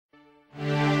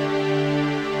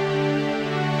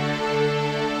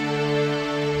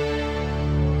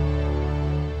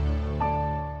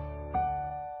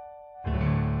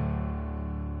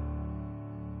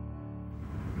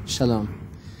Shalom.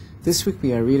 This week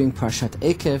we are reading Parashat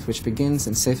Eikev, which begins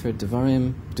in Sefer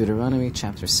Devarim, Deuteronomy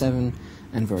chapter 7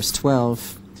 and verse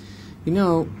 12. You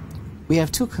know, we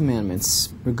have two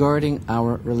commandments regarding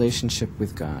our relationship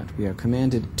with God. We are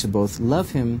commanded to both love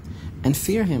Him and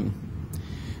fear Him.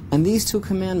 And these two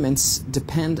commandments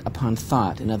depend upon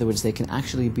thought. In other words, they can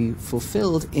actually be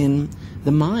fulfilled in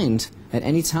the mind at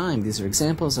any time. These are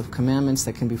examples of commandments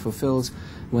that can be fulfilled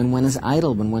when one is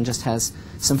idle, when one just has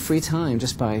some free time,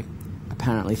 just by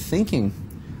apparently thinking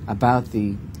about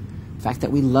the fact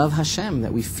that we love HaShem,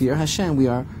 that we fear HaShem, we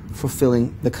are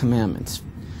fulfilling the commandment.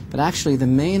 But actually, the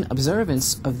main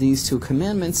observance of these two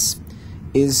commandments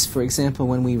is, for example,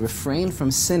 when we refrain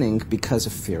from sinning because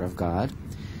of fear of God,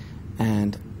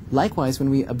 and likewise, when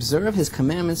we observe His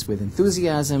commandments with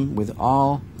enthusiasm, with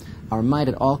all our might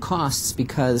at all costs,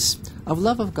 because of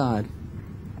love of God.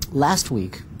 Last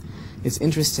week, it's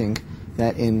interesting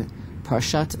that in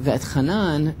Parashat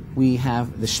V'etchanan, we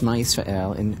have the Shema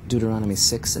Yisrael in Deuteronomy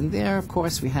 6, and there, of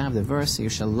course, we have the verse, you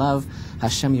shall love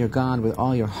HaShem your God with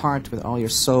all your heart, with all your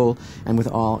soul, and with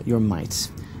all your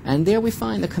might. And there we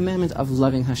find the commandment of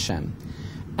loving HaShem.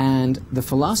 And the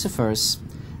philosophers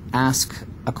ask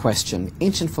a question.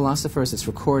 Ancient philosophers, it's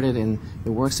recorded in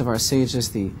the works of our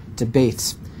sages, the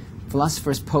debate.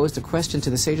 Philosophers posed a question to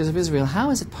the sages of Israel: how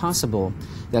is it possible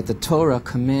that the Torah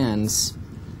commands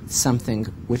something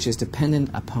which is dependent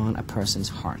upon a person's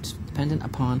heart, dependent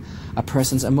upon a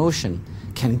person's emotion?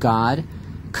 Can God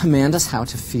command us how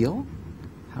to feel?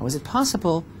 How is it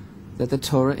possible that the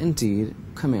Torah indeed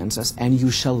commands us, and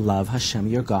you shall love HaShem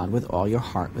your God with all your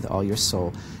heart, with all your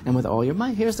soul, and with all your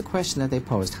might? Here's the question that they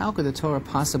posed. How could the Torah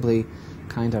possibly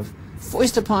kind of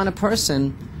foist upon a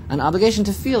person an obligation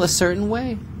to feel a certain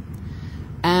way?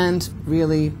 And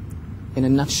really, in a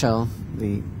nutshell,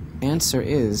 the answer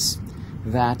is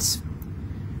that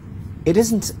it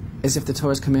isn't as if the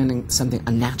Torah is commanding something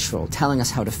unnatural, telling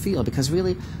us how to feel, because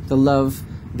really the love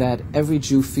that every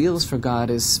Jew feels for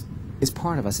God is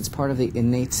part of us. It's part of the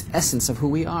innate essence of who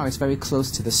we are. It's very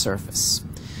close to the surface.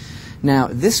 Now,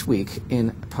 this week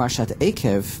in Parashat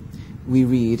Eikev, we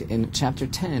read in chapter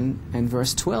 10 and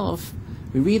verse 12,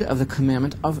 we read of the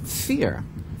commandment of fear,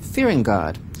 fearing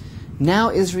God.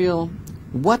 Now, Israel,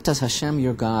 what does HaShem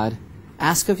your God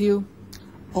ask of you?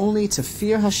 Only to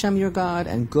fear HaShem your God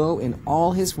and go in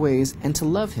all His ways and to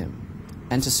love Him,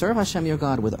 and to serve HaShem your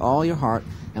God with all your heart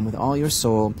and with all your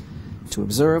soul, to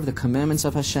observe the commandments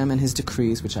of HaShem and His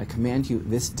decrees, which I command you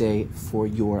this day for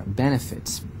your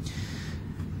benefit.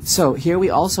 So here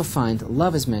we also find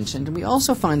love is mentioned, and we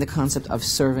also find the concept of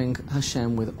serving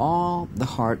HaShem with all the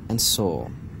heart and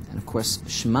soul. And of course,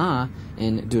 Shema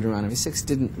in Deuteronomy 6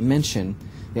 didn't mention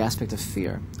the aspect of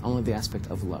fear, only the aspect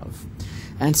of love.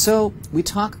 And so we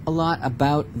talk a lot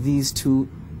about these two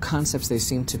concepts. They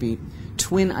seem to be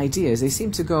twin ideas. They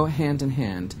seem to go hand in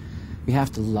hand. We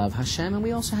have to love HaShem, and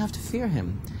we also have to fear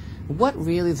Him. What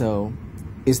really, though,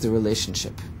 is the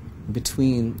relationship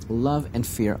between love and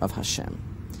fear of HaShem?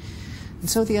 And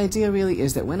so the idea really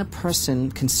is that when a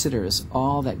person considers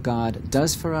all that God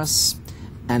does for us,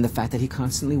 and the fact that He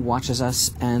constantly watches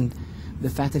us, and the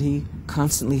fact that He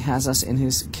constantly has us in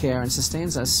His care and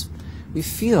sustains us, we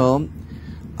feel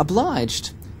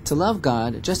obliged to love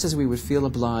God just as we would feel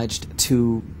obliged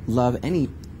to love any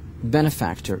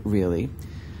benefactor, really.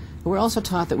 But we're also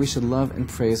taught that we should love and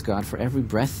praise God for every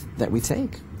breath that we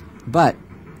take. But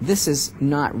this is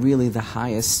not really the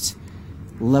highest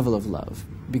level of love,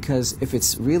 because if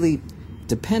it's really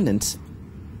dependent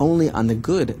only on the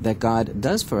good that God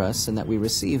does for us and that we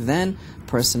receive, then a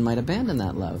person might abandon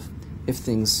that love if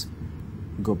things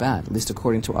go bad, at least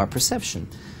according to our perception.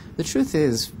 The truth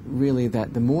is really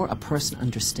that the more a person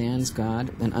understands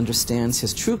God and understands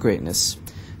His true greatness,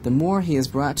 the more he is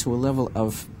brought to a level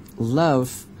of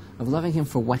love, of loving Him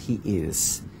for what He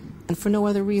is, and for no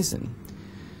other reason.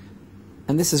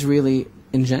 And this is really,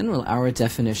 in general, our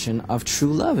definition of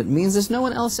true love. It means there's no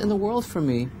one else in the world for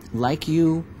me like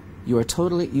you. You are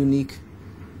totally unique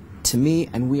to me,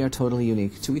 and we are totally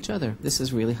unique to each other. This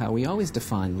is really how we always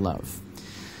define love.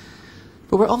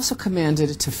 But we're also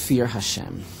commanded to fear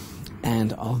HaShem.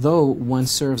 And although one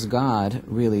serves God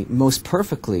really most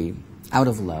perfectly out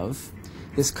of love,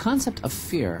 this concept of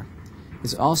fear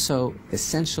is also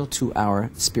essential to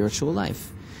our spiritual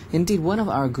life. Indeed, one of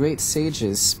our great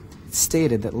sages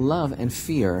stated that love and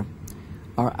fear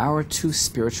are our two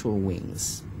spiritual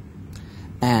wings.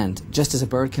 And just as a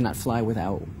bird cannot fly with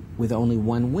only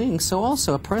one wing, so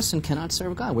also a person cannot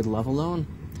serve God with love alone.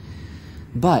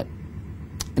 But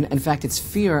in fact, it's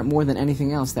fear more than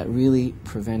anything else that really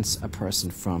prevents a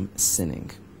person from sinning.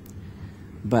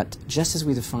 But just as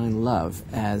we define love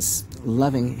as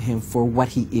loving Him for what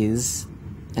He is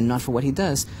and not for what He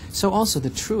does, so also the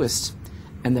truest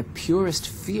and the purest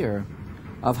fear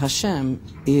of HaShem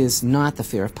is not the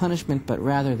fear of punishment, but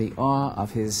rather the awe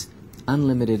of His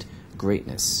unlimited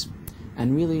greatness.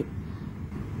 And really,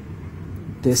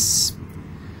 this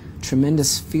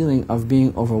tremendous feeling of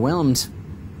being overwhelmed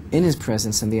in His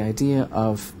presence and the idea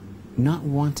of not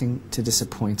wanting to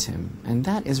disappoint Him. And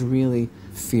that is really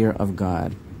fear of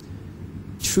God.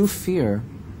 True fear,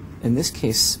 in this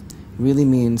case, really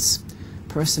means a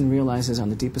person realizes on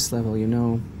the deepest level, you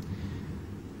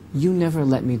never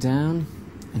let me down,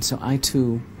 and so I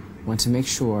too want to make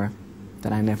sure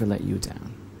that I never let you down.